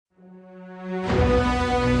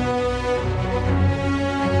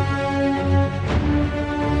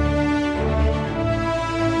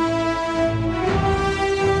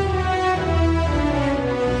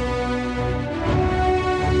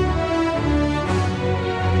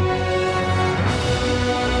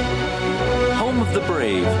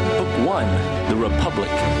1, The Republic.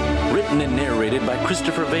 Written and narrated by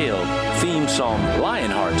Christopher Vale. Theme song,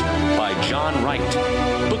 Lionheart, by John Wright.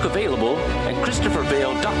 Book available at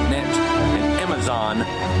ChristopherVale.net and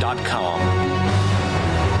Amazon.com.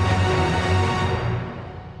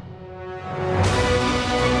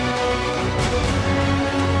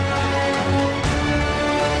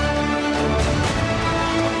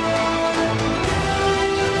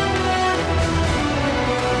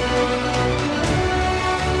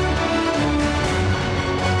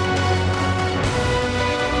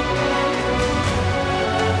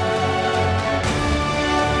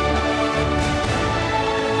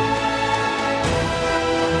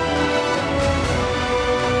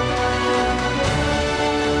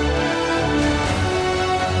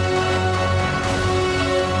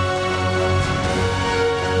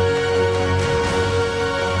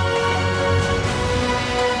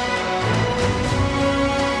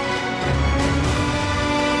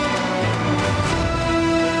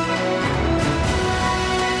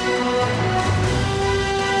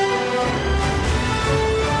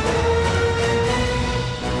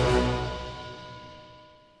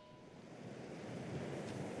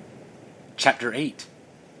 Chapter 8.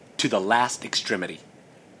 To the Last Extremity.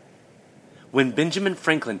 When Benjamin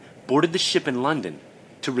Franklin boarded the ship in London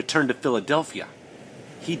to return to Philadelphia,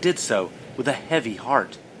 he did so with a heavy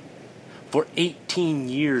heart. For 18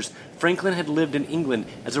 years, Franklin had lived in England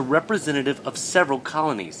as a representative of several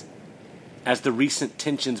colonies. As the recent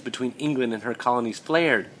tensions between England and her colonies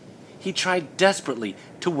flared, he tried desperately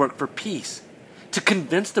to work for peace, to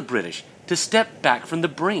convince the British to step back from the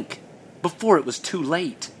brink before it was too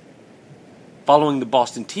late. Following the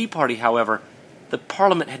Boston Tea Party, however, the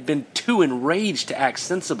Parliament had been too enraged to act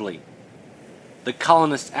sensibly. The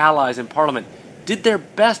colonists' allies in Parliament did their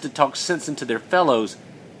best to talk sense into their fellows,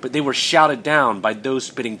 but they were shouted down by those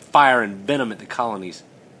spitting fire and venom at the colonies.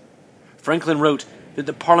 Franklin wrote that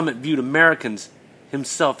the Parliament viewed Americans,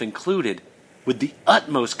 himself included, with the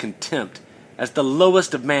utmost contempt as the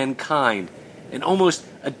lowest of mankind and almost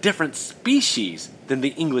a different species than the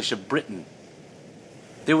English of Britain.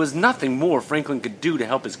 There was nothing more Franklin could do to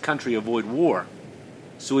help his country avoid war,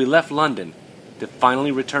 so he left London to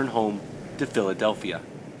finally return home to Philadelphia.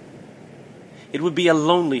 It would be a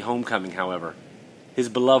lonely homecoming, however. His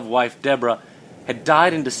beloved wife, Deborah, had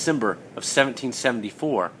died in December of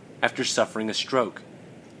 1774 after suffering a stroke.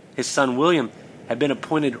 His son William had been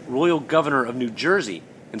appointed Royal Governor of New Jersey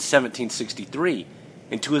in 1763,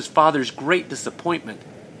 and to his father's great disappointment,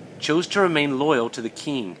 chose to remain loyal to the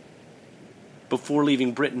king. Before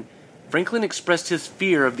leaving Britain, Franklin expressed his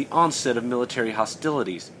fear of the onset of military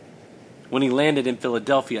hostilities. When he landed in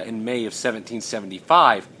Philadelphia in May of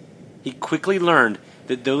 1775, he quickly learned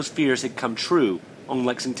that those fears had come true on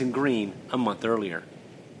Lexington Green a month earlier.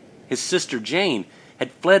 His sister Jane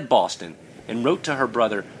had fled Boston and wrote to her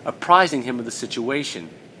brother apprising him of the situation,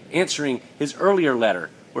 answering his earlier letter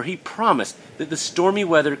where he promised that the stormy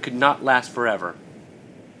weather could not last forever.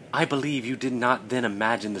 I believe you did not then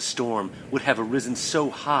imagine the storm would have arisen so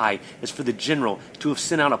high as for the general to have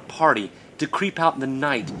sent out a party to creep out in the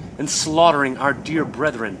night and slaughtering our dear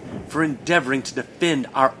brethren for endeavoring to defend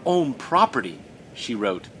our own property, she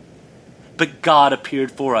wrote. But God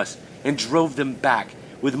appeared for us and drove them back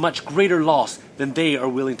with much greater loss than they are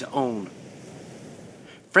willing to own.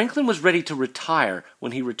 Franklin was ready to retire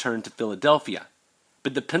when he returned to Philadelphia,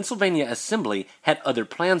 but the Pennsylvania Assembly had other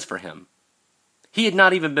plans for him. He had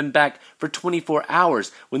not even been back for 24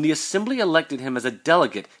 hours when the Assembly elected him as a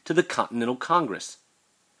delegate to the Continental Congress.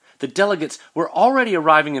 The delegates were already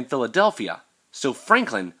arriving in Philadelphia, so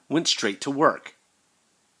Franklin went straight to work.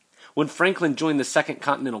 When Franklin joined the Second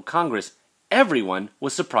Continental Congress, everyone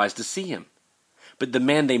was surprised to see him. But the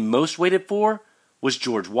man they most waited for was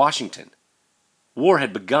George Washington. War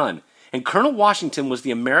had begun, and Colonel Washington was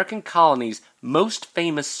the American colony's most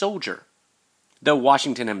famous soldier. Though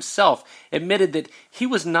Washington himself admitted that he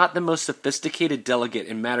was not the most sophisticated delegate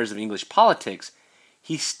in matters of English politics,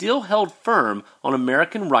 he still held firm on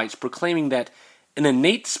American rights, proclaiming that an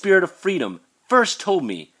innate spirit of freedom first told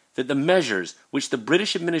me that the measures which the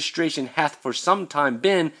British administration hath for some time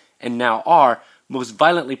been, and now are, most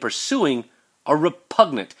violently pursuing, are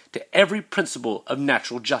repugnant to every principle of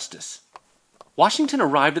natural justice. Washington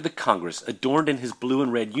arrived at the Congress adorned in his blue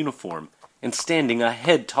and red uniform, and standing a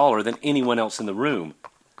head taller than anyone else in the room.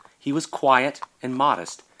 He was quiet and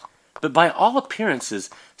modest, but by all appearances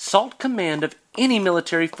sought command of any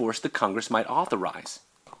military force the Congress might authorize.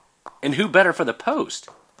 And who better for the post?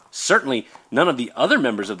 Certainly none of the other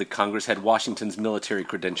members of the Congress had Washington's military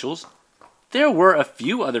credentials. There were a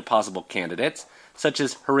few other possible candidates, such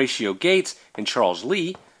as Horatio Gates and Charles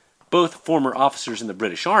Lee, both former officers in the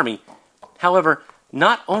British Army, However,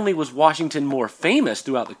 not only was Washington more famous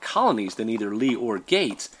throughout the colonies than either Lee or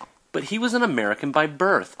Gates, but he was an American by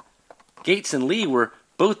birth. Gates and Lee were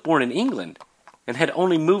both born in England and had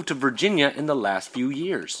only moved to Virginia in the last few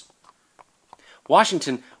years.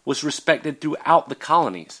 Washington was respected throughout the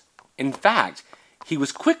colonies. In fact, he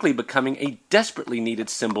was quickly becoming a desperately needed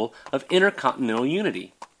symbol of intercontinental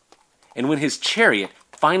unity. And when his chariot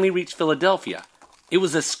finally reached Philadelphia, it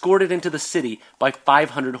was escorted into the city by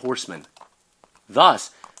 500 horsemen.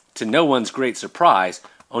 Thus, to no one's great surprise,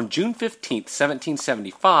 on June 15,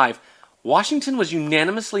 1775, Washington was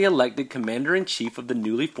unanimously elected Commander-in-Chief of the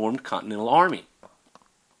newly formed Continental Army.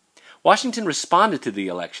 Washington responded to the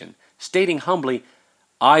election, stating humbly,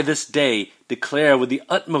 "I this day declare with the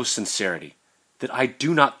utmost sincerity that I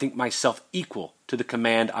do not think myself equal to the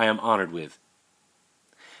command I am honored with."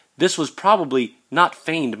 This was probably not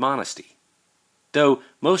feigned modesty. Though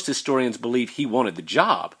most historians believe he wanted the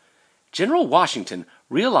job, General Washington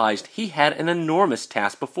realized he had an enormous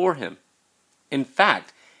task before him. In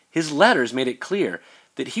fact, his letters made it clear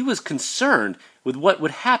that he was concerned with what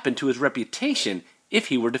would happen to his reputation if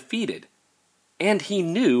he were defeated. And he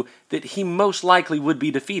knew that he most likely would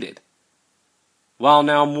be defeated. While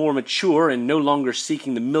now more mature and no longer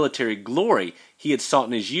seeking the military glory he had sought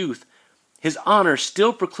in his youth, his honor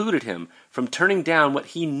still precluded him from turning down what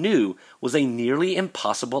he knew was a nearly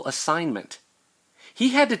impossible assignment. He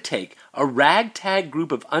had to take a ragtag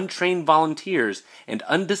group of untrained volunteers and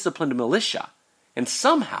undisciplined militia and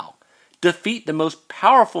somehow defeat the most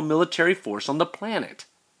powerful military force on the planet.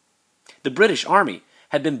 The British Army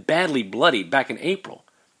had been badly bloodied back in April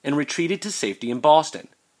and retreated to safety in Boston.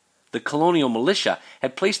 The colonial militia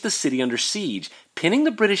had placed the city under siege, pinning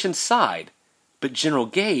the British inside, but General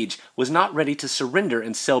Gage was not ready to surrender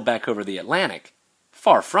and sail back over the Atlantic.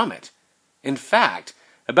 Far from it. In fact,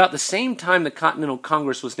 about the same time the Continental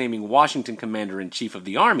Congress was naming Washington Commander-in-Chief of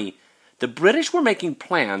the Army, the British were making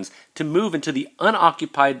plans to move into the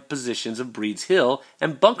unoccupied positions of Breed's Hill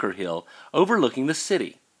and Bunker Hill overlooking the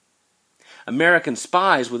city. American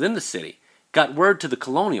spies within the city got word to the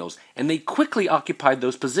colonials, and they quickly occupied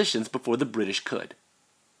those positions before the British could.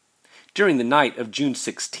 During the night of June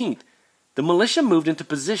 16th, the militia moved into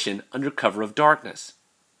position under cover of darkness.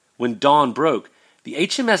 When dawn broke, the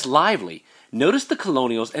HMS Lively noticed the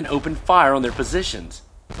colonials and opened fire on their positions.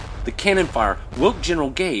 The cannon fire woke General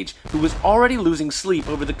Gage, who was already losing sleep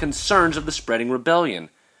over the concerns of the spreading rebellion,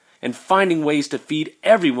 and finding ways to feed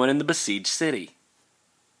everyone in the besieged city.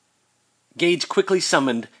 Gage quickly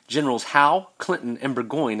summoned Generals Howe, Clinton, and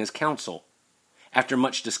Burgoyne as counsel. After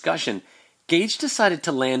much discussion, Gage decided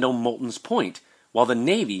to land on Moulton's Point, while the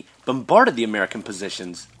Navy bombarded the American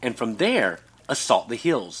positions, and from there, assault the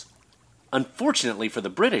hills. Unfortunately for the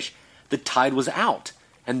British, the tide was out,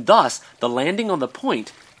 and thus the landing on the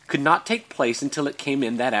point could not take place until it came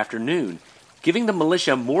in that afternoon, giving the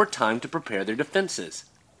militia more time to prepare their defenses.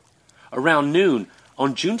 Around noon,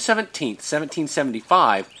 on June 17,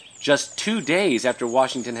 1775, just 2 days after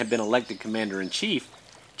Washington had been elected Commander-in-Chief,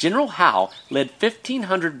 General Howe led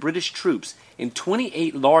 1,500 British troops in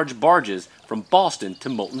 28 large barges from Boston to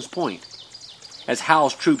Moulton's Point. As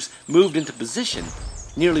Howe's troops moved into position,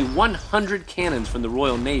 nearly 100 cannons from the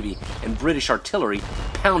Royal Navy and British artillery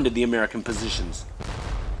pounded the American positions.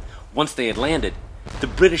 Once they had landed, the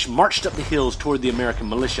British marched up the hills toward the American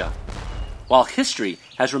militia. While history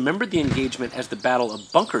has remembered the engagement as the Battle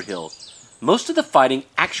of Bunker Hill, most of the fighting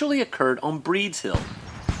actually occurred on Breed's Hill.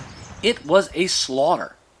 It was a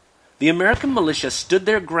slaughter. The American militia stood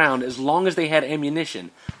their ground as long as they had ammunition,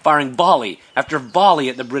 firing volley after volley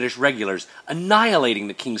at the British regulars, annihilating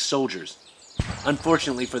the King's soldiers.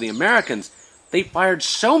 Unfortunately for the Americans, they fired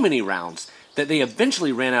so many rounds that they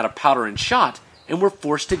eventually ran out of powder and shot and were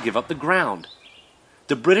forced to give up the ground.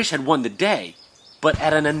 The British had won the day, but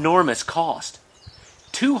at an enormous cost.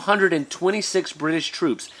 226 British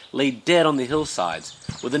troops lay dead on the hillsides,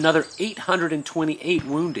 with another 828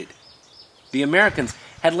 wounded. The Americans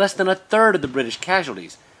had less than a third of the British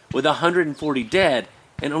casualties, with 140 dead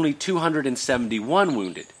and only 271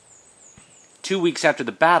 wounded. 2 weeks after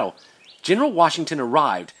the battle, General Washington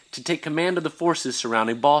arrived to take command of the forces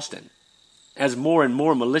surrounding Boston. As more and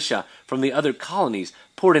more militia from the other colonies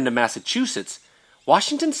poured into Massachusetts,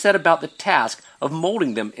 Washington set about the task of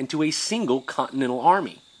molding them into a single continental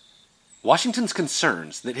army. Washington's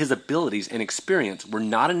concerns that his abilities and experience were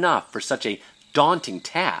not enough for such a daunting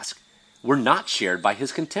task were not shared by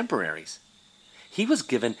his contemporaries. He was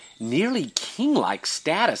given nearly king-like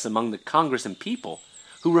status among the Congress and people,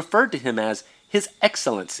 who referred to him as His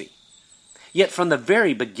Excellency. Yet from the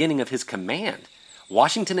very beginning of his command,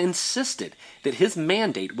 Washington insisted that his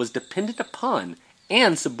mandate was dependent upon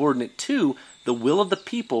and subordinate to the will of the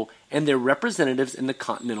people and their representatives in the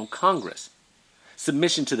Continental Congress.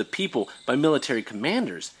 Submission to the people by military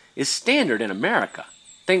commanders is standard in America,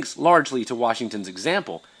 thanks largely to Washington's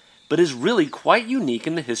example, but is really quite unique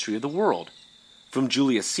in the history of the world. From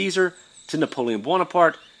Julius Caesar to Napoleon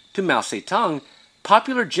Bonaparte to Mao Zedong,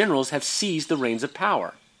 popular generals have seized the reins of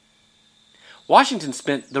power. Washington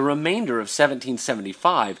spent the remainder of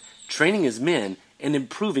 1775 training his men and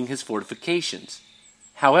improving his fortifications.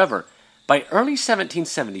 However, by early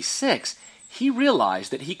 1776, he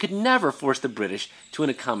realized that he could never force the British to an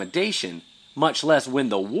accommodation, much less win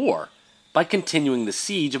the war, by continuing the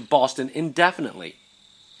siege of Boston indefinitely.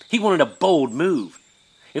 He wanted a bold move.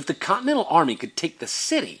 If the Continental Army could take the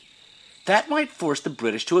city, that might force the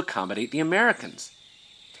British to accommodate the Americans.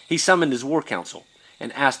 He summoned his war council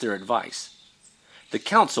and asked their advice. The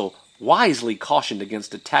council wisely cautioned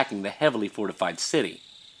against attacking the heavily fortified city.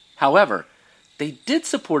 However, they did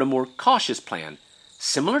support a more cautious plan,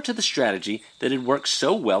 similar to the strategy that had worked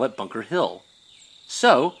so well at Bunker Hill.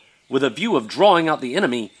 So, with a view of drawing out the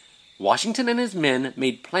enemy, Washington and his men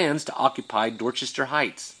made plans to occupy Dorchester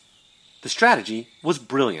Heights. The strategy was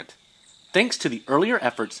brilliant, thanks to the earlier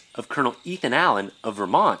efforts of Colonel Ethan Allen of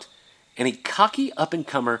Vermont and a cocky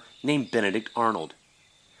up-and-comer named Benedict Arnold.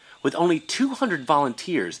 With only 200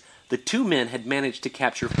 volunteers, the two men had managed to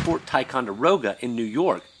capture Fort Ticonderoga in New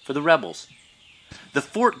York for the rebels. The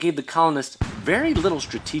fort gave the colonists very little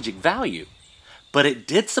strategic value, but it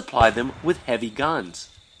did supply them with heavy guns.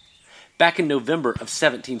 Back in November of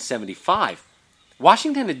 1775,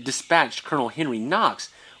 Washington had dispatched Colonel Henry Knox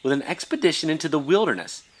with an expedition into the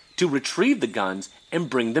wilderness to retrieve the guns and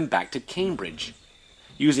bring them back to Cambridge.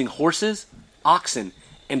 Using horses, oxen,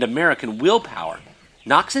 and American willpower,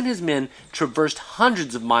 Knox and his men traversed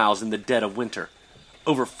hundreds of miles in the dead of winter,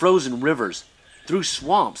 over frozen rivers, through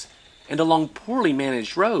swamps, and along poorly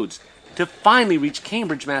managed roads to finally reach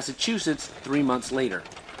Cambridge, Massachusetts 3 months later.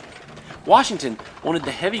 Washington wanted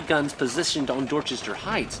the heavy guns positioned on Dorchester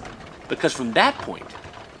Heights because from that point,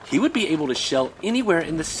 he would be able to shell anywhere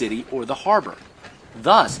in the city or the harbor.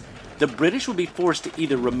 Thus, the British would be forced to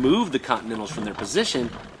either remove the Continentals from their position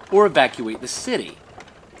or evacuate the city.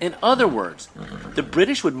 In other words, the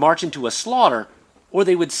British would march into a slaughter or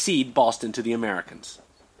they would cede Boston to the Americans.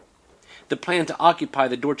 The plan to occupy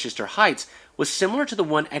the Dorchester Heights was similar to the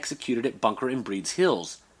one executed at Bunker and Breed's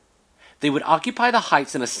Hills. They would occupy the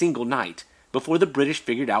heights in a single night before the British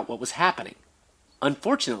figured out what was happening.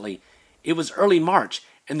 Unfortunately, it was early March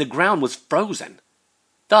and the ground was frozen.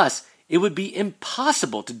 Thus, it would be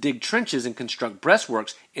impossible to dig trenches and construct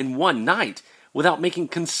breastworks in one night without making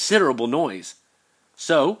considerable noise.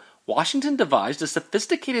 So, Washington devised a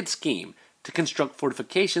sophisticated scheme to construct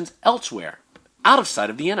fortifications elsewhere, out of sight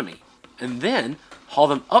of the enemy, and then haul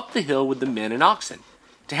them up the hill with the men and oxen,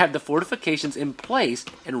 to have the fortifications in place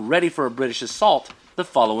and ready for a British assault the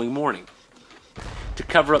following morning. To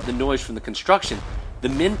cover up the noise from the construction, the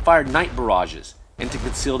men fired night barrages, and to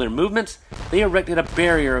conceal their movements, they erected a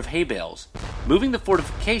barrier of hay bales. Moving the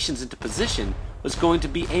fortifications into position was going to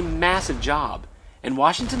be a massive job, and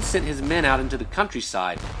Washington sent his men out into the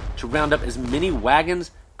countryside to round up as many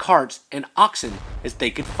wagons, carts, and oxen as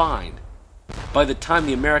they could find. By the time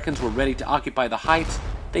the Americans were ready to occupy the heights,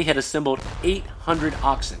 they had assembled 800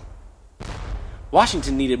 oxen.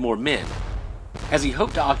 Washington needed more men, as he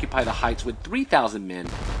hoped to occupy the heights with 3,000 men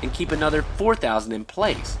and keep another 4,000 in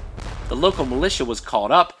place. The local militia was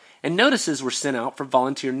called up, and notices were sent out for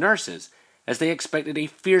volunteer nurses, as they expected a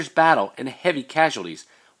fierce battle and heavy casualties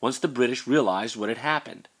once the British realized what had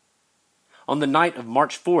happened. On the night of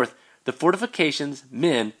March 4th, the fortifications,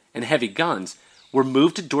 men, and heavy guns were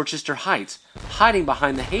moved to Dorchester Heights, hiding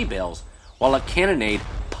behind the hay bales, while a cannonade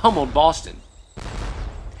pummeled Boston.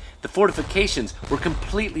 The fortifications were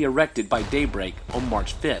completely erected by daybreak on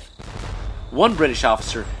March 5th. One British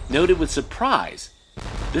officer noted with surprise,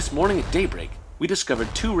 "This morning at daybreak, we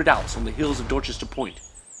discovered 2 redoubts on the hills of Dorchester Point,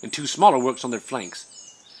 and 2 smaller works on their flanks.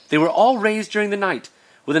 They were all raised during the night,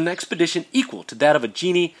 with an expedition equal to that of a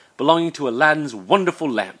genie belonging to Aladdin's wonderful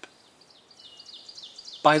lamp."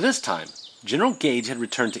 By this time, General Gage had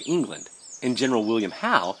returned to England, and General William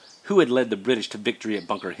Howe, who had led the British to victory at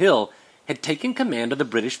Bunker Hill, had taken command of the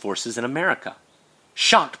British forces in America.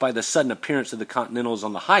 Shocked by the sudden appearance of the Continentals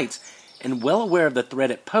on the heights, and well aware of the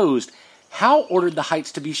threat it posed, Howe ordered the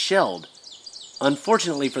heights to be shelled.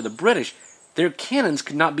 Unfortunately for the British, their cannons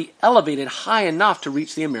could not be elevated high enough to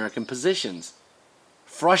reach the American positions.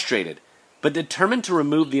 Frustrated, but determined to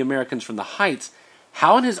remove the Americans from the heights,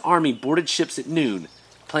 Howe and his army boarded ships at noon,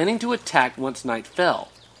 planning to attack once night fell.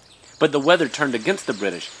 But the weather turned against the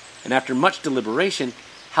British, and after much deliberation,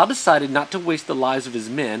 Howe decided not to waste the lives of his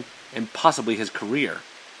men and possibly his career.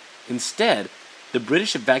 Instead, the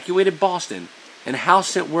British evacuated Boston, and Howe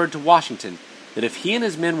sent word to Washington that if he and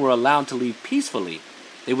his men were allowed to leave peacefully,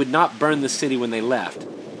 they would not burn the city when they left.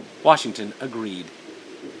 Washington agreed.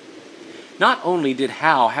 Not only did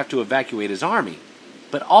Howe have to evacuate his army,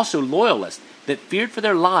 but also loyalists that feared for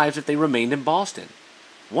their lives if they remained in Boston.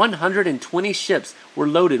 120 ships were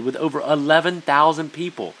loaded with over 11,000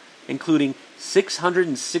 people, including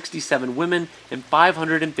 667 women and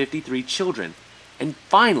 553 children, and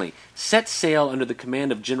finally set sail under the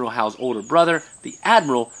command of General Howe's older brother, the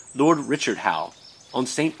Admiral Lord Richard Howe, on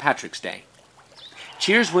St. Patrick's Day.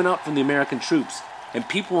 Cheers went up from the American troops, and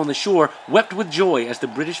people on the shore wept with joy as the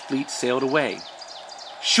British fleet sailed away.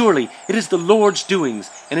 "Surely it is the Lord's doings,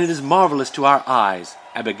 and it is marvelous to our eyes,"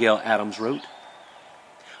 Abigail Adams wrote.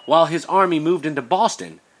 While his army moved into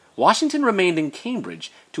Boston, Washington remained in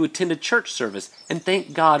Cambridge to attend a church service and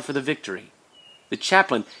thank God for the victory. The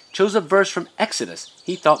chaplain chose a verse from Exodus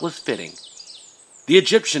he thought was fitting. "The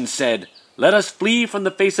Egyptians said, 'Let us flee from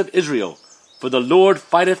the face of Israel, for the Lord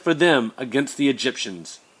fighteth for them against the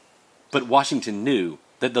Egyptians.'" But Washington knew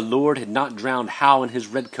that the Lord had not drowned Howe and his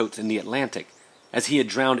redcoats in the Atlantic, as he had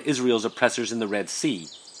drowned Israel's oppressors in the Red Sea.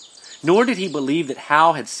 Nor did he believe that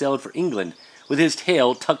Howe had sailed for England with his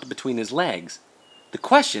tail tucked between his legs. The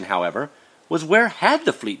question, however, was where had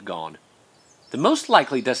the fleet gone? The most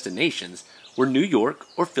likely destinations were New York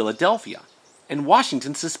or Philadelphia, and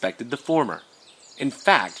Washington suspected the former. In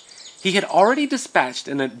fact, he had already dispatched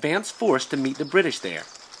an advance force to meet the British there.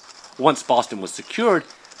 Once Boston was secured,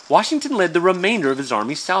 Washington led the remainder of his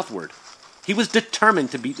army southward. He was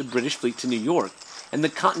determined to beat the British fleet to New York, and the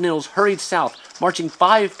Continentals hurried south, marching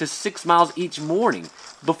 5 to 6 miles each morning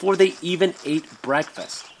before they even ate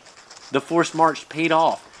breakfast. The forced march paid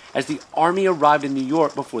off as the army arrived in New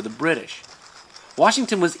York before the British.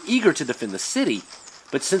 Washington was eager to defend the city,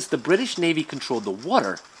 but since the British Navy controlled the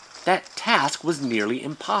water, that task was nearly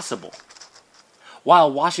impossible.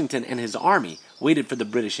 While Washington and his army waited for the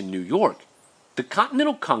British in New York, the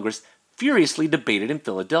Continental Congress furiously debated in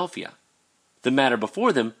Philadelphia. The matter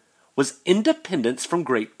before them was independence from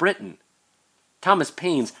Great Britain. Thomas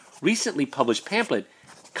Paine's recently published pamphlet,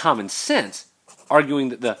 Common Sense, arguing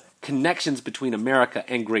that the connections between America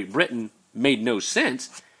and Great Britain made no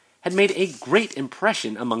sense, had made a great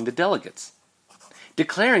impression among the delegates.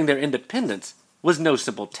 Declaring their independence was no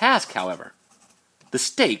simple task, however. The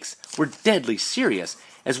stakes were deadly serious,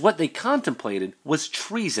 as what they contemplated was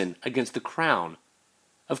treason against the crown.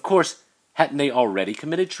 Of course, hadn't they already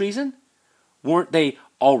committed treason? Weren't they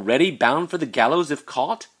already bound for the gallows if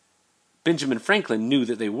caught? Benjamin Franklin knew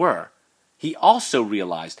that they were. He also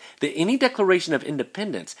realized that any declaration of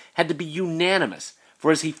independence had to be unanimous,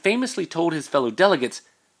 for as he famously told his fellow delegates,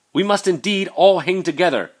 "We must indeed all hang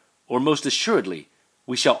together, or most assuredly,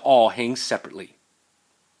 we shall all hang separately."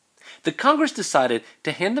 The Congress decided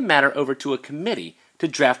to hand the matter over to a committee to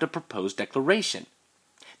draft a proposed declaration.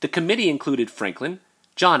 The committee included Franklin,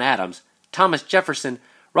 John Adams, Thomas Jefferson,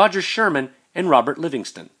 Roger Sherman, and Robert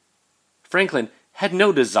Livingston. Franklin had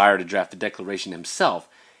no desire to draft the declaration himself,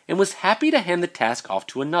 and was happy to hand the task off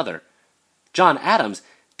to another. John Adams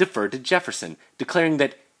deferred to Jefferson, declaring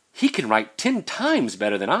that he can write 10 times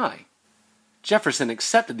better than I. Jefferson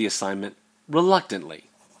accepted the assignment reluctantly.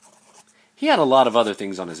 He had a lot of other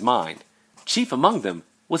things on his mind. Chief among them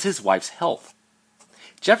was his wife's health.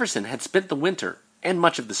 Jefferson had spent the winter and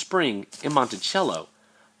much of the spring in Monticello.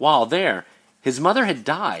 While there, his mother had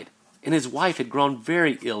died, and his wife had grown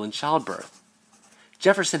very ill in childbirth.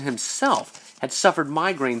 Jefferson himself had suffered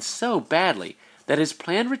migraines so badly that his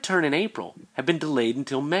planned return in April had been delayed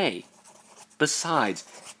until May. Besides,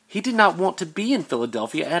 he did not want to be in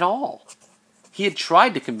Philadelphia at all. He had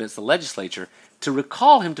tried to convince the legislature to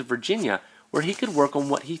recall him to Virginia, where he could work on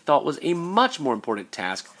what he thought was a much more important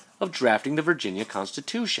task of drafting the Virginia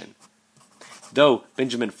Constitution. Though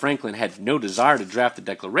Benjamin Franklin had no desire to draft the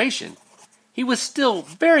Declaration, he was still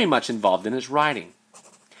very much involved in its writing.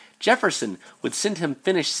 Jefferson would send him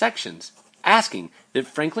finished sections, asking that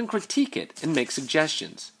Franklin critique it and make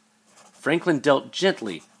suggestions. Franklin dealt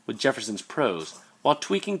gently with Jefferson's prose, while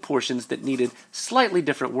tweaking portions that needed slightly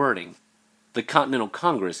different wording. The Continental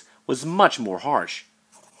Congress was much more harsh.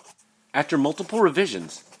 After multiple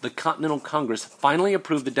revisions, the Continental Congress finally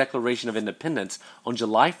approved the Declaration of Independence on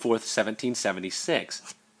July 4,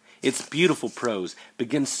 1776. Its beautiful prose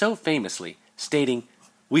begins so famously, stating,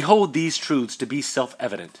 "We hold these truths to be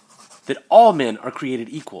self-evident, that all men are created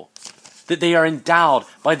equal, that they are endowed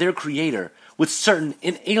by their Creator with certain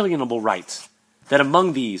inalienable rights, that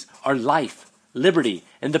among these are life, liberty,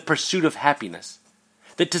 and the pursuit of happiness,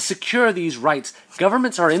 that to secure these rights,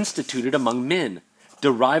 governments are instituted among men,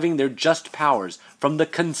 deriving their just powers from the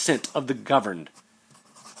consent of the governed.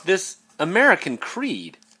 This American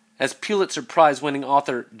creed, as Pulitzer Prize-winning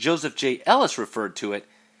author Joseph J. Ellis referred to it,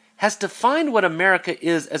 has defined what America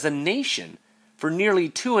is as a nation for nearly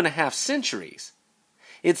 2.5 centuries.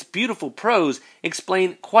 Its beautiful prose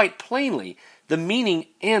explain quite plainly the meaning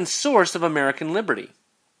and source of American liberty.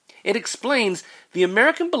 It explains the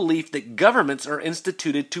American belief that governments are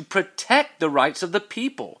instituted to protect the rights of the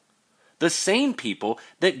people, the same people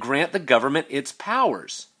that grant the government its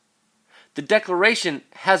powers. The Declaration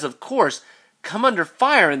has, of course, come under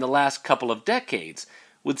fire in the last couple of decades,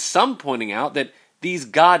 with some pointing out that these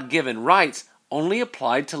God-given rights only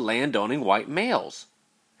applied to land-owning white males.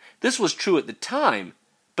 This was true at the time,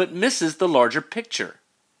 but misses the larger picture.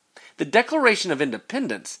 The Declaration of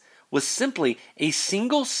Independence was simply a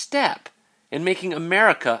single step in making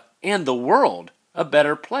America and the world a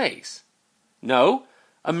better place. No,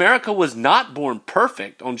 America was not born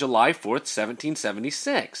perfect on July 4th,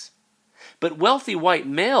 1776. But wealthy white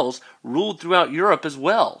males ruled throughout Europe as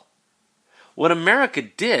well. What America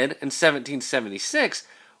did in 1776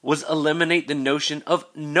 was eliminate the notion of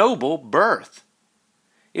noble birth.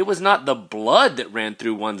 It was not the blood that ran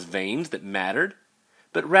through one's veins that mattered,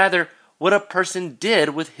 but rather what a person did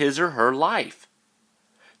with his or her life.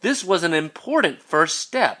 This was an important first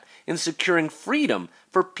step in securing freedom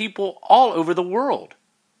for people all over the world.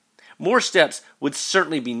 More steps would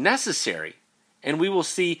certainly be necessary, and we will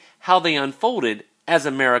see how they unfolded as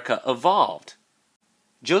America evolved.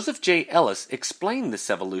 Joseph J. Ellis explained this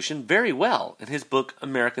evolution very well in his book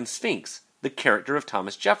American Sphinx, The Character of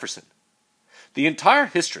Thomas Jefferson. The entire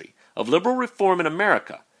history of liberal reform in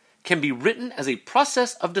America can be written as a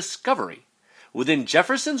process of discovery, within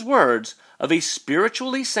Jefferson's words, of a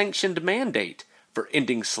spiritually sanctioned mandate for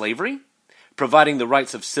ending slavery, providing the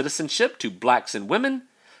rights of citizenship to blacks and women,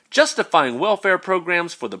 justifying welfare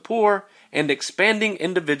programs for the poor, and expanding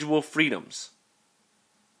individual freedoms.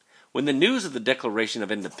 When the news of the Declaration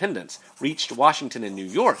of Independence reached Washington and New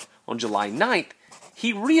York on July 9th,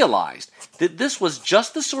 he realized that this was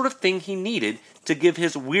just the sort of thing he needed to give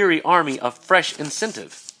his weary army a fresh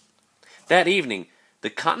incentive. That evening, the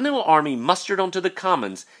Continental Army mustered onto the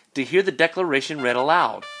Commons to hear the Declaration read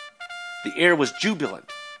aloud. The air was jubilant.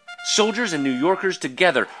 Soldiers and New Yorkers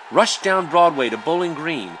together rushed down Broadway to Bowling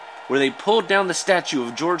Green, where they pulled down the statue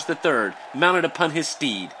of George III, mounted upon his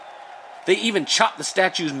steed. They even chopped the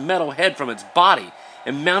statue's metal head from its body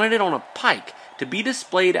and mounted it on a pike to be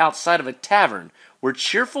displayed outside of a tavern where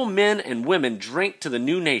cheerful men and women drank to the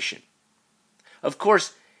new nation. Of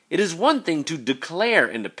course, it is one thing to declare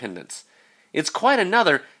independence. It's quite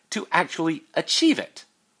another to actually achieve it.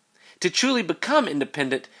 To truly become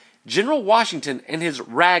independent, General Washington and his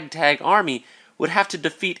ragtag army would have to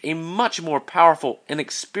defeat a much more powerful and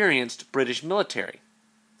experienced British military.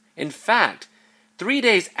 In fact, 3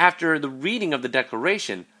 days after the reading of the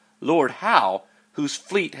Declaration, Lord Howe, whose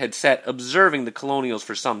fleet had sat observing the colonials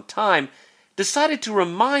for some time, decided to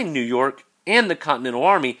remind New York and the Continental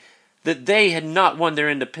Army that they had not won their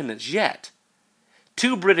independence yet.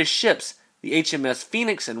 2 British ships, the HMS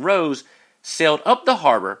Phoenix and Rose, sailed up the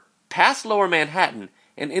harbor, past Lower Manhattan,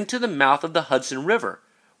 and into the mouth of the Hudson River,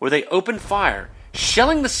 where they opened fire,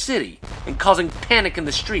 shelling the city and causing panic in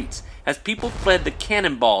the streets as people fled the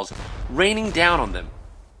cannonballs raining down on them.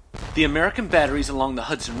 The American batteries along the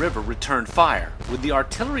Hudson River returned fire, with the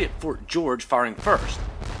artillery at Fort George firing first,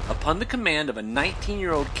 upon the command of a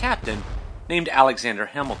 19-year-old captain named Alexander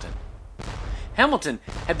Hamilton. Hamilton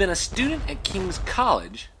had been a student at King's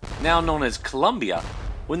College, now known as Columbia,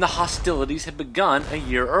 when the hostilities had begun a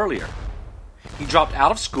year earlier. He dropped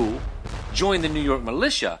out of school, joined the New York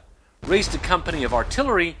militia, raised a company of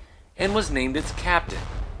artillery, and was named its captain.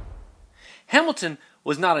 Hamilton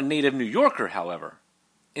was not a native New Yorker, however.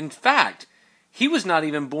 In fact, he was not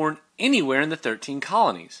even born anywhere in the 13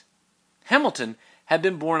 colonies. Hamilton had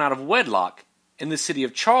been born out of wedlock in the city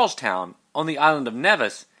of Charlestown on the island of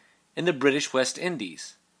Nevis in the British West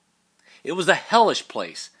Indies. It was a hellish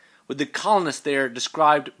place, with the colonists there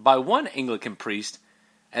described by one Anglican priest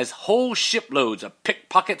as whole shiploads of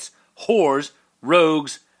pickpockets, whores,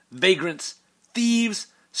 rogues, vagrants, thieves,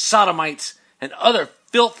 sodomites, and other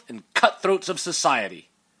filth and cutthroats of society.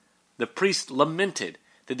 The priest lamented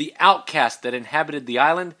that the outcasts that inhabited the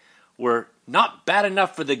island were not bad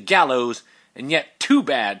enough for the gallows, and yet too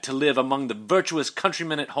bad to live among the virtuous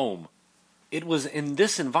countrymen at home. It was in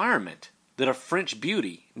this environment that a French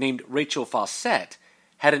beauty named Rachel Fawcett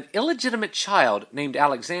had an illegitimate child named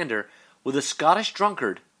Alexander with a Scottish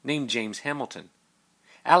drunkard named James Hamilton.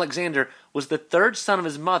 Alexander was the third son of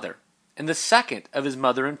his mother, and the second of his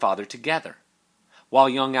mother and father together. While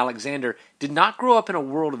young Alexander did not grow up in a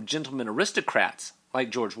world of gentlemen aristocrats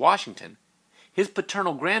like George Washington, his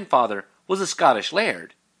paternal grandfather was a Scottish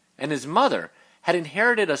laird, and his mother had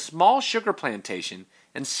inherited a small sugar plantation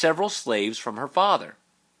and several slaves from her father.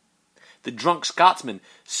 The drunk Scotsman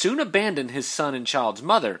soon abandoned his son and child's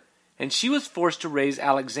mother, and she was forced to raise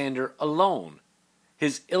Alexander alone,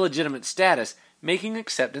 his illegitimate status making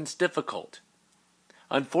acceptance difficult.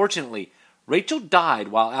 Unfortunately, Rachel died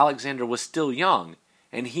while Alexander was still young,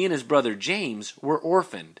 and he and his brother James were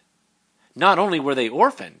orphaned. Not only were they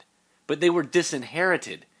orphaned, but they were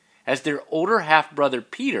disinherited, as their older half-brother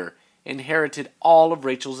Peter inherited all of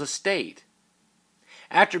Rachel's estate.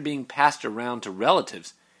 After being passed around to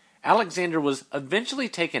relatives, Alexander was eventually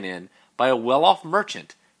taken in by a well-off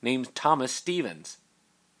merchant named Thomas Stevens.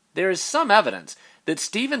 There is some evidence that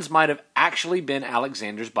Stevens might have actually been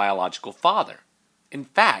Alexander's biological father. In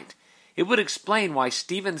fact, it would explain why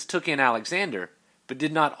Stevens took in Alexander, but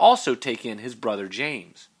did not also take in his brother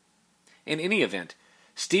James. In any event,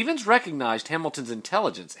 Stevens recognized Hamilton's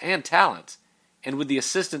intelligence and talents, and with the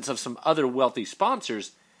assistance of some other wealthy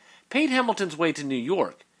sponsors, paid Hamilton's way to New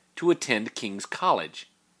York to attend King's College.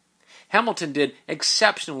 Hamilton did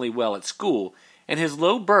exceptionally well at school, and his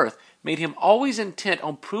low birth made him always intent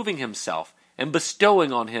on proving himself and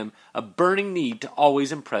bestowing on him a burning need to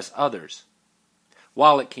always impress others.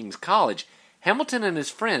 While at King's College, Hamilton and his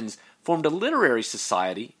friends formed a literary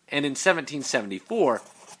society, and in 1774,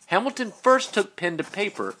 Hamilton first took pen to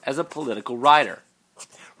paper as a political writer.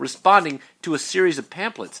 Responding to a series of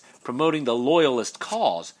pamphlets promoting the Loyalist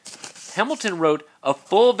cause, Hamilton wrote a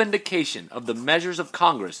full vindication of the measures of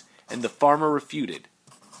Congress and the Farmer refuted.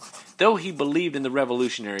 Though he believed in the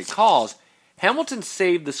revolutionary cause, Hamilton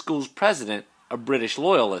saved the school's president, a British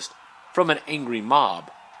Loyalist, from an angry mob.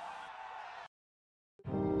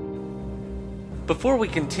 Before we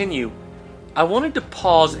continue, I wanted to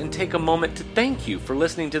pause and take a moment to thank you for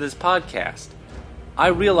listening to this podcast. I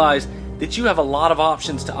realize that you have a lot of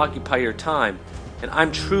options to occupy your time, and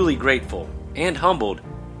I'm truly grateful and humbled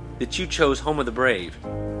that you chose Home of the Brave.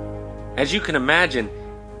 As you can imagine,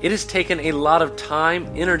 it has taken a lot of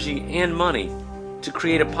time, energy, and money to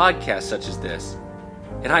create a podcast such as this,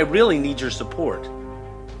 and I really need your support.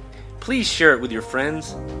 Please share it with your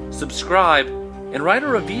friends, subscribe, and write a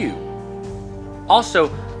review.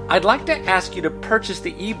 Also, I'd like to ask you to purchase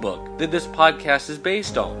the ebook that this podcast is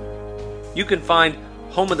based on. You can find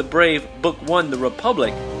Home of the Brave, Book 1, The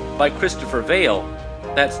Republic, by Christopher Vale,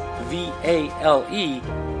 that's V-A-L-E,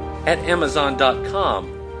 at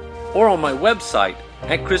Amazon.com, or on my website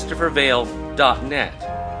at ChristopherVale.net.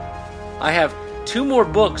 I have 2 more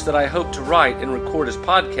books that I hope to write and record as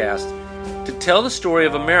podcasts to tell the story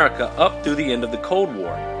of America up through the end of the Cold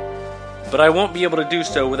War. But I won't be able to do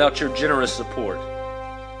so without your generous support.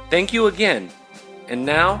 Thank you again, and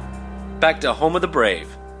now, back to Home of the Brave.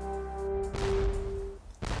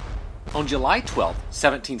 On July 12,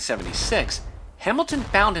 1776, Hamilton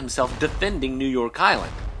found himself defending New York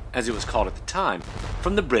Island, as it was called at the time,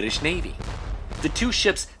 from the British Navy. The 2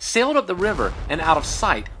 ships sailed up the river and out of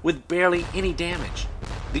sight with barely any damage.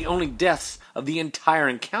 The only deaths of the entire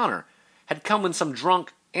encounter had come when some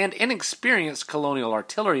drunk and inexperienced colonial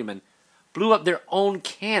artillerymen blew up their own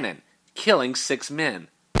cannon, killing 6 men.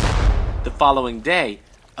 The following day,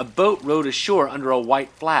 a boat rowed ashore under a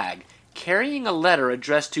white flag, carrying a letter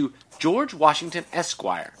addressed to George Washington,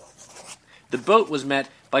 Esquire. The boat was met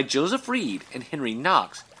by Joseph Reed and Henry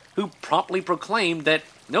Knox, who promptly proclaimed that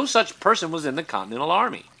no such person was in the Continental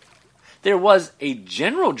Army. There was a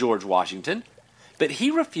General George Washington, but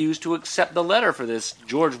he refused to accept the letter for this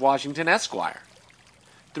George Washington, Esquire.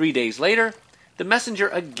 3 days later, the messenger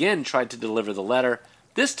again tried to deliver the letter,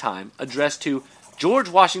 this time addressed to George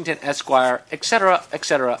Washington, Esquire, etc.,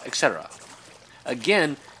 etc., etc.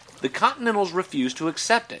 Again, the Continentals refused to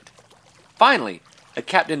accept it. Finally, a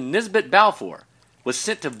Captain Nisbet Balfour was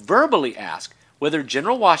sent to verbally ask whether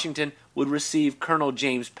General Washington would receive Colonel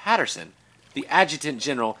James Patterson, the adjutant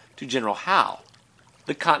general to General Howe.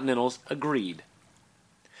 The Continentals agreed.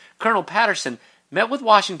 Colonel Patterson met with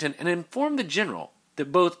Washington and informed the general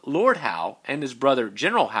that both Lord Howe and his brother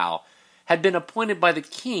General Howe had been appointed by the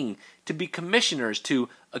king to be commissioners to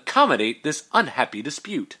accommodate this unhappy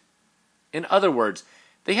dispute. In other words,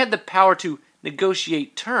 they had the power to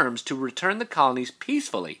negotiate terms to return the colonies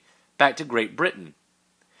peacefully back to Great Britain.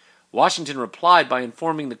 Washington replied by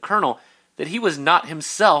informing the colonel that he was not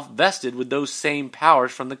himself vested with those same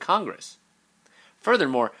powers from the Congress.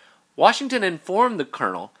 Furthermore, Washington informed the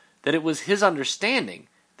colonel that it was his understanding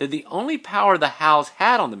that the only power the Howes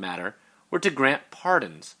had on the matter were to grant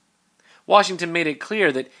pardons. Washington made it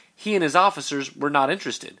clear that he and his officers were not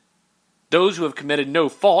interested. "Those who have committed no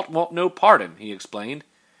fault want no pardon," he explained.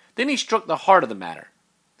 Then he struck the heart of the matter.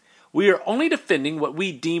 "We are only defending what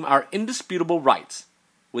we deem our indisputable rights."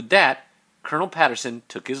 With that, Colonel Patterson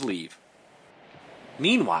took his leave.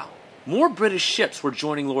 Meanwhile, more British ships were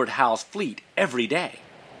joining Lord Howe's fleet every day.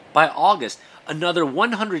 By August, another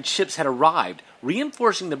 100 ships had arrived,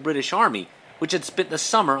 reinforcing the British Army, which had spent the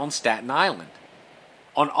summer on Staten Island.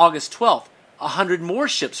 On August 12th, 100 more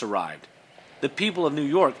ships arrived. The people of New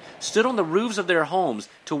York stood on the roofs of their homes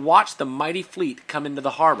to watch the mighty fleet come into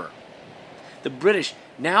the harbor. The British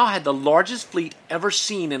now had the largest fleet ever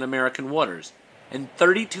seen in American waters, and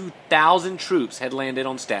 32,000 troops had landed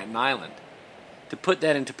on Staten Island. To put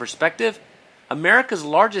that into perspective, America's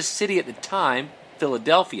largest city at the time,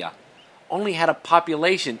 Philadelphia, only had a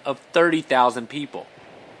population of 30,000 people.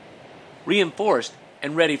 Reinforced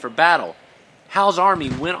and ready for battle, Howe's army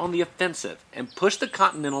went on the offensive and pushed the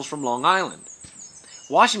Continentals from Long Island.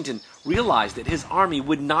 Washington realized that his army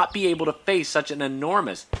would not be able to face such an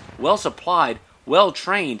enormous, well-supplied,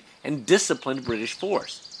 well-trained, and disciplined British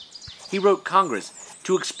force. He wrote Congress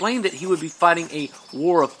to explain that he would be fighting a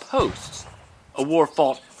war of posts, a war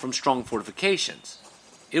fought from strong fortifications.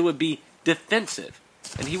 It would be defensive,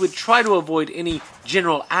 and he would try to avoid any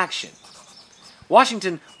general action.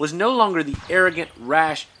 Washington was no longer the arrogant,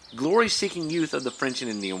 rash, glory-seeking youth of the French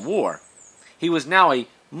and Indian War. He was now a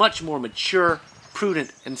much more mature,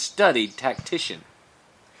 prudent, and studied tactician.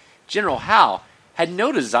 General Howe had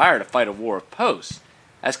no desire to fight a war of posts.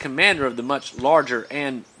 As commander of the much larger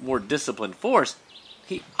and more disciplined force,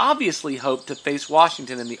 he obviously hoped to face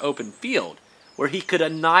Washington in the open field, where he could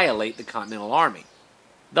annihilate the Continental Army.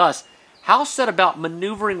 Thus, Howe set about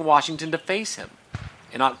maneuvering Washington to face him.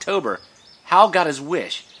 In October, Howe got his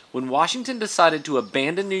wish when Washington decided to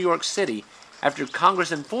abandon New York City after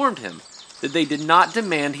Congress informed him that they did not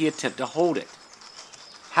demand he attempt to hold it.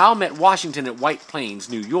 Howe met Washington at White Plains,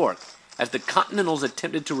 New York, as the Continentals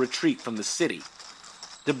attempted to retreat from the city.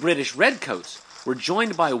 The British Redcoats were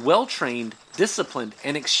joined by well-trained, disciplined,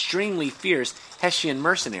 and extremely fierce Hessian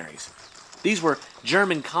mercenaries. These were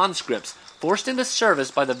German conscripts forced into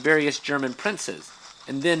service by the various German princes,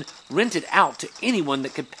 and then rented out to anyone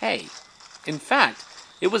that could pay. In fact,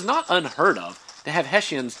 it was not unheard of to have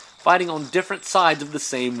Hessians fighting on different sides of the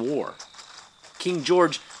same war. King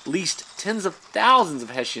George leased tens of thousands of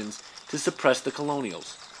Hessians to suppress the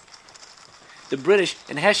colonials. The British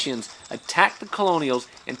and Hessians attacked the colonials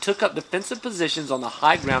and took up defensive positions on the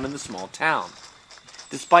high ground in the small town.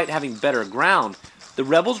 Despite having better ground, the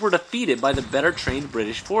rebels were defeated by the better trained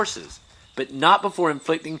British forces, but not before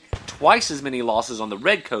inflicting twice as many losses on the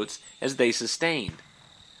Redcoats as they sustained.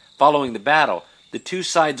 Following the battle, the two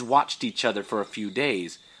sides watched each other for a few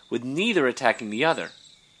days, with neither attacking the other.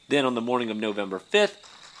 Then, on the morning of November 5th,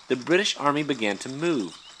 the British army began to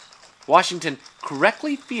move. Washington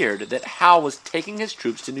correctly feared that Howe was taking his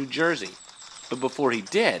troops to New Jersey, but before he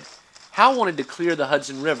did, Howe wanted to clear the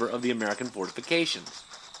Hudson River of the American fortifications.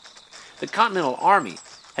 The Continental Army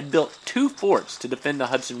had built 2 forts to defend the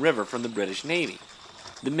Hudson River from the British Navy.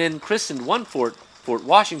 The men christened one fort Fort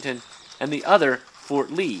Washington and the other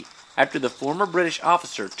Fort Lee, after the former British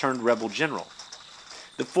officer turned rebel general.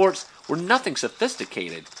 The forts were nothing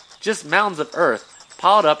sophisticated, just mounds of earth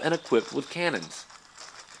piled up and equipped with cannons.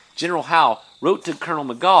 General Howe wrote to Colonel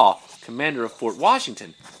McGaw, commander of Fort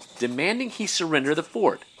Washington, demanding he surrender the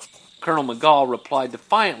fort. Colonel McGaw replied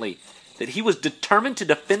defiantly that he was determined to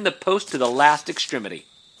defend the post to the last extremity.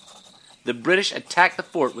 The British attacked the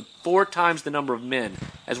fort with 4 times the number of men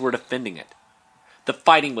as were defending it. The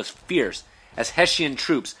fighting was fierce as Hessian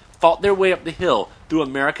troops fought their way up the hill through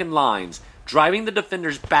American lines, driving the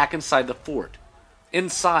defenders back inside the fort.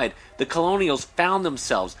 Inside, the colonials found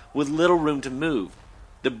themselves with little room to move.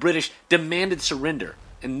 The British demanded surrender,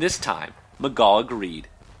 and this time, McGaw agreed.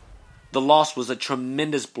 The loss was a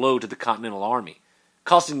tremendous blow to the Continental Army,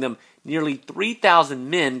 costing them nearly 3,000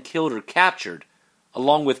 men killed or captured,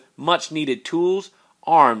 along with much-needed tools,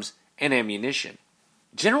 arms, and ammunition.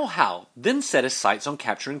 General Howe then set his sights on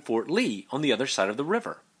capturing Fort Lee on the other side of the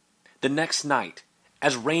river. The next night,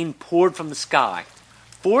 as rain poured from the sky,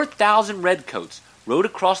 4,000 redcoats rode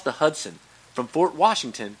across the Hudson from Fort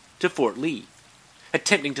Washington to Fort Lee,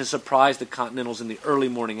 attempting to surprise the Continentals in the early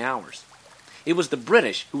morning hours. It was the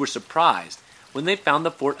British who were surprised when they found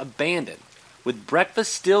the fort abandoned, with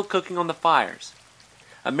breakfast still cooking on the fires.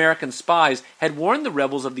 American spies had warned the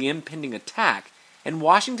rebels of the impending attack, and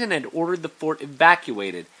Washington had ordered the fort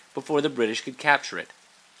evacuated before the British could capture it.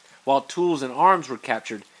 While tools and arms were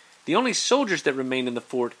captured, the only soldiers that remained in the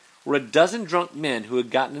fort were a dozen drunk men who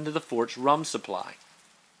had gotten into the fort's rum supply.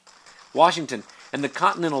 Washington and the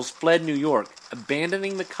Continentals fled New York,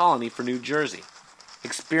 abandoning the colony for New Jersey.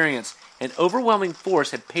 Experience and overwhelming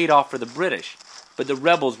force had paid off for the British, but the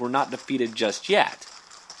rebels were not defeated just yet.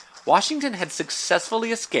 Washington had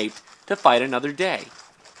successfully escaped to fight another day.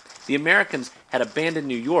 The Americans had abandoned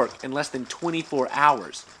New York in less than 24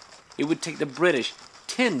 hours. It would take the British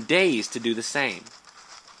 10 days to do the same.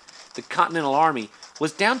 The Continental Army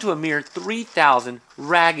was down to a mere 3,000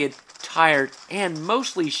 ragged, tired, and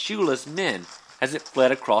mostly shoeless men as it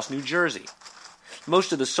fled across New Jersey.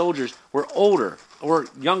 Most of the soldiers were older or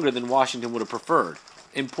younger than Washington would have preferred,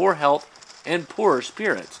 in poor health and poorer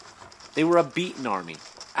spirits. They were a beaten army,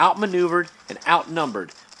 outmaneuvered and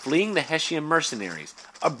outnumbered, fleeing the Hessian mercenaries,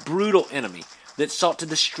 a brutal enemy that sought to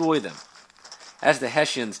destroy them. As the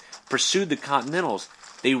Hessians pursued the Continentals,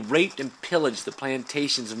 they raped and pillaged the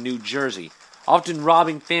plantations of New Jersey, often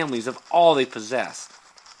robbing families of all they possessed.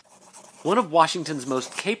 One of Washington's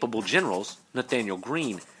most capable generals, Nathanael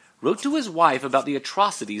Greene, wrote to his wife about the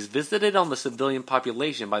atrocities visited on the civilian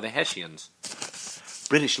population by the Hessians.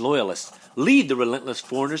 British loyalists lead the relentless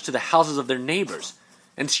foreigners to the houses of their neighbors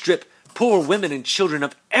and strip poor women and children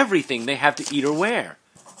of everything they have to eat or wear.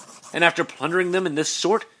 And after plundering them in this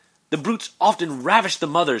sort, the brutes often ravish the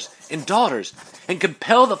mothers and daughters and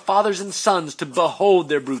compel the fathers and sons to behold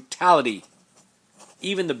their brutality.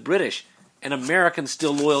 Even the British and Americans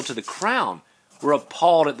still loyal to the crown were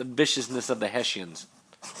appalled at the viciousness of the Hessians.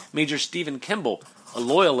 Major Stephen Kimball, a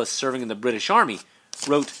loyalist serving in the British Army,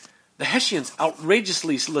 wrote, "The Hessians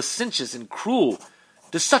outrageously licentious and cruel,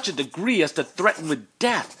 to such a degree as to threaten with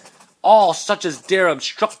death all such as dare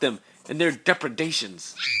obstruct them in their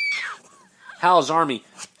depredations." Howe's army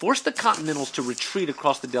forced the Continentals to retreat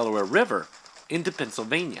across the Delaware River into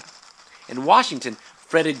Pennsylvania, and Washington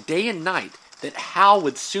fretted day and night that Howe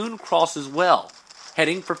would soon cross as well,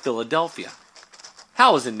 heading for Philadelphia.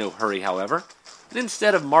 Howe was in no hurry, however, and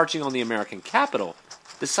instead of marching on the American capital,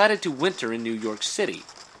 decided to winter in New York City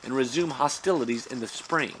and resume hostilities in the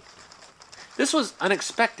spring. This was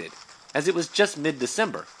unexpected, as it was just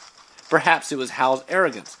mid-December. Perhaps it was Howe's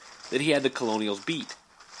arrogance that he had the colonials beat.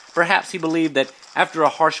 Perhaps he believed that after a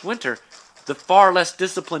harsh winter, the far less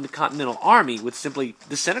disciplined Continental Army would simply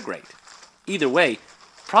disintegrate. Either way,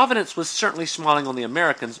 Providence was certainly smiling on the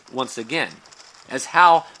Americans once again, as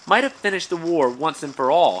Howe might have finished the war once and for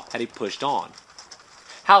all had he pushed on.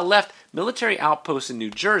 Howe left military outposts in New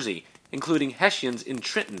Jersey, including Hessians in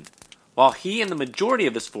Trenton, while he and the majority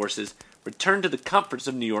of his forces returned to the comforts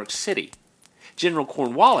of New York City. General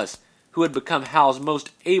Cornwallis, who had become Howe's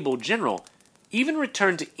most able general, even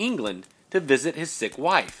returned to England to visit his sick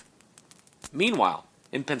wife. Meanwhile,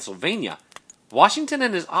 in Pennsylvania, Washington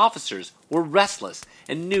and his officers were restless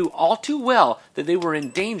and knew all too well that they were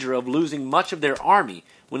in danger of losing much of their army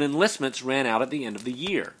when enlistments ran out at the end of the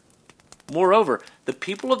year. Moreover, the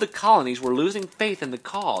people of the colonies were losing faith in the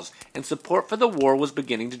cause, and support for the war was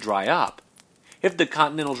beginning to dry up. If the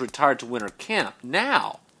Continentals retired to winter camp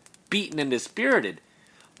now, beaten and dispirited,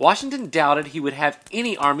 Washington doubted he would have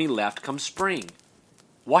any army left come spring.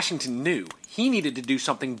 Washington knew he needed to do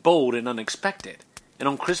something bold and unexpected, and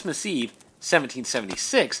on Christmas Eve,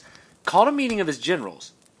 1776, called a meeting of his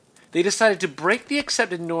generals. They decided to break the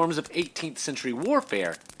accepted norms of 18th century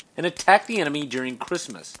warfare and attack the enemy during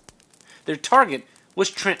Christmas. Their target was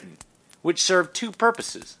Trenton, which served two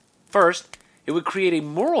purposes. First, it would create a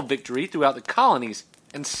moral victory throughout the colonies,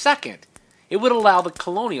 and second, it would allow the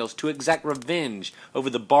colonials to exact revenge over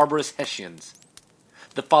the barbarous Hessians.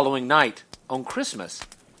 The following night, on Christmas,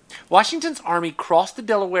 Washington's army crossed the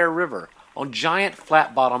Delaware River on giant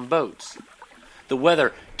flat-bottomed boats. The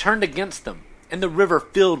weather turned against them, and the river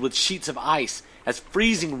filled with sheets of ice as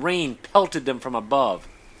freezing rain pelted them from above.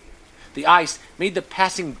 The ice made the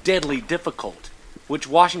passing deadly difficult, which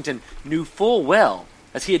Washington knew full well,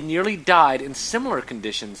 as he had nearly died in similar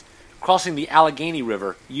conditions crossing the Allegheny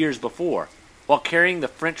River years before, while carrying the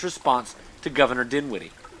French response to Governor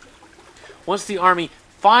Dinwiddie. Once the army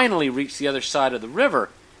finally reached the other side of the river,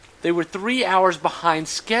 they were 3 hours behind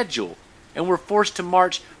schedule and were forced to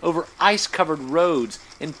march over ice-covered roads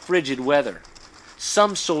in frigid weather.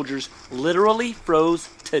 Some soldiers literally froze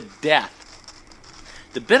to death.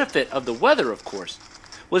 The benefit of the weather, of course,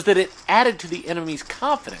 was that it added to the enemy's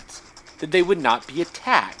confidence that they would not be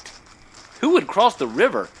attacked. Who would cross the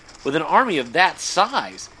river with an army of that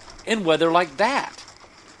size in weather like that?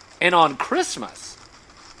 And on Christmas?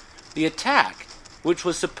 The attack, which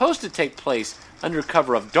was supposed to take place under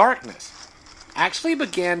cover of darkness, actually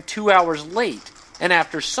began 2 hours late and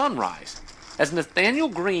after sunrise, as Nathanael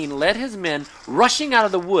Greene led his men rushing out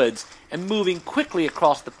of the woods and moving quickly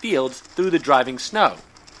across the fields through the driving snow.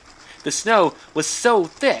 The snow was so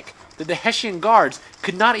thick that the Hessian guards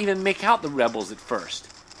could not even make out the rebels at first.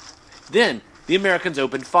 Then the Americans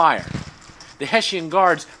opened fire. The Hessian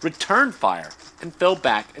guards returned fire and fell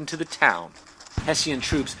back into the town. Hessian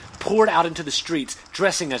troops poured out into the streets,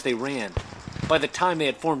 dressing as they ran. By the time they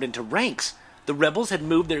had formed into ranks, the rebels had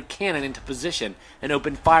moved their cannon into position and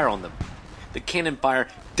opened fire on them. The cannon fire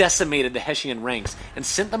decimated the Hessian ranks and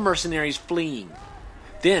sent the mercenaries fleeing.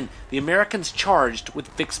 Then the Americans charged with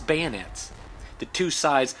fixed bayonets. The two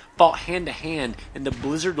sides fought hand to hand in the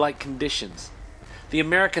blizzard-like conditions. The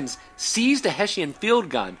Americans seized a Hessian field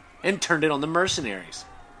gun and turned it on the mercenaries.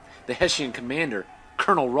 The Hessian commander,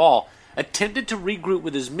 Colonel Rahl, attempted to regroup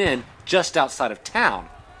with his men just outside of town,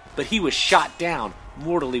 but he was shot down,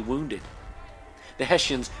 mortally wounded. The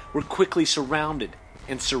Hessians were quickly surrounded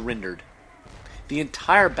and surrendered. The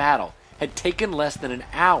entire battle had taken less than an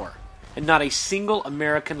hour, and not a single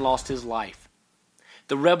American lost his life.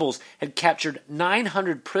 The rebels had captured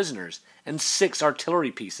 900 prisoners and 6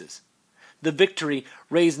 artillery pieces. The victory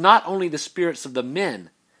raised not only the spirits of the men,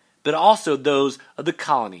 but also those of the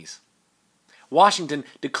colonies. Washington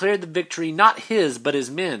declared the victory not his but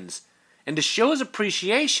his men's, and to show his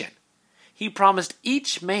appreciation, he promised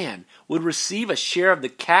each man would receive a share of the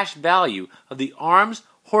cash value of the arms,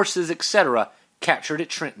 horses, etc. captured at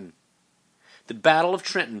Trenton. The Battle of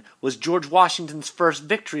Trenton was George Washington's first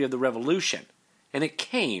victory of the Revolution, and it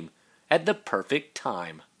came at the perfect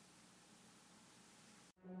time.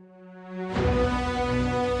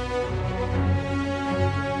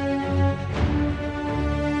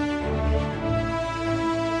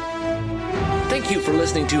 Thank you for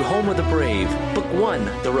listening to Home of the Brave, Book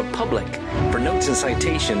 1, The Republic. For notes and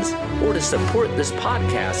citations, or to support this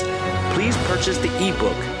podcast, please purchase the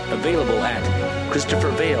ebook available at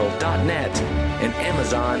ChristopherVale.net and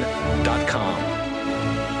Amazon.com.